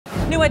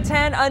New at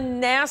 10, a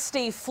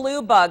nasty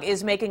flu bug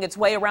is making its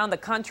way around the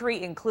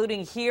country,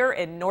 including here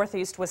in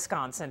northeast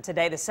Wisconsin.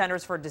 Today, the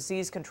Centers for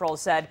Disease Control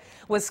said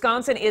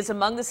Wisconsin is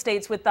among the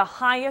states with the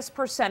highest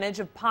percentage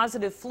of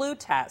positive flu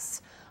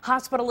tests.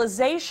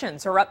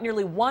 Hospitalizations are up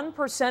nearly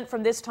 1%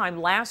 from this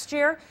time last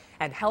year,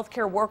 and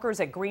healthcare workers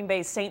at Green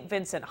Bay's St.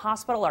 Vincent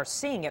Hospital are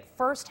seeing it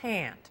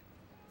firsthand.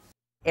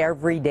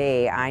 Every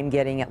day I'm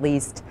getting at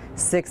least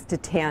 6 to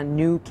 10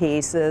 new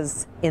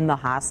cases in the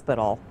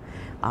hospital.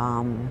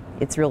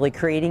 It's really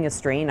creating a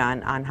strain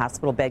on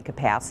hospital bed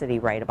capacity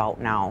right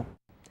about now.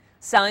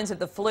 Signs of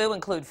the flu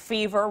include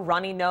fever,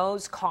 runny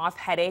nose, cough,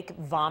 headache,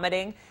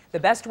 vomiting. The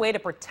best way to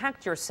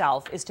protect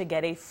yourself is to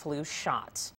get a flu shot.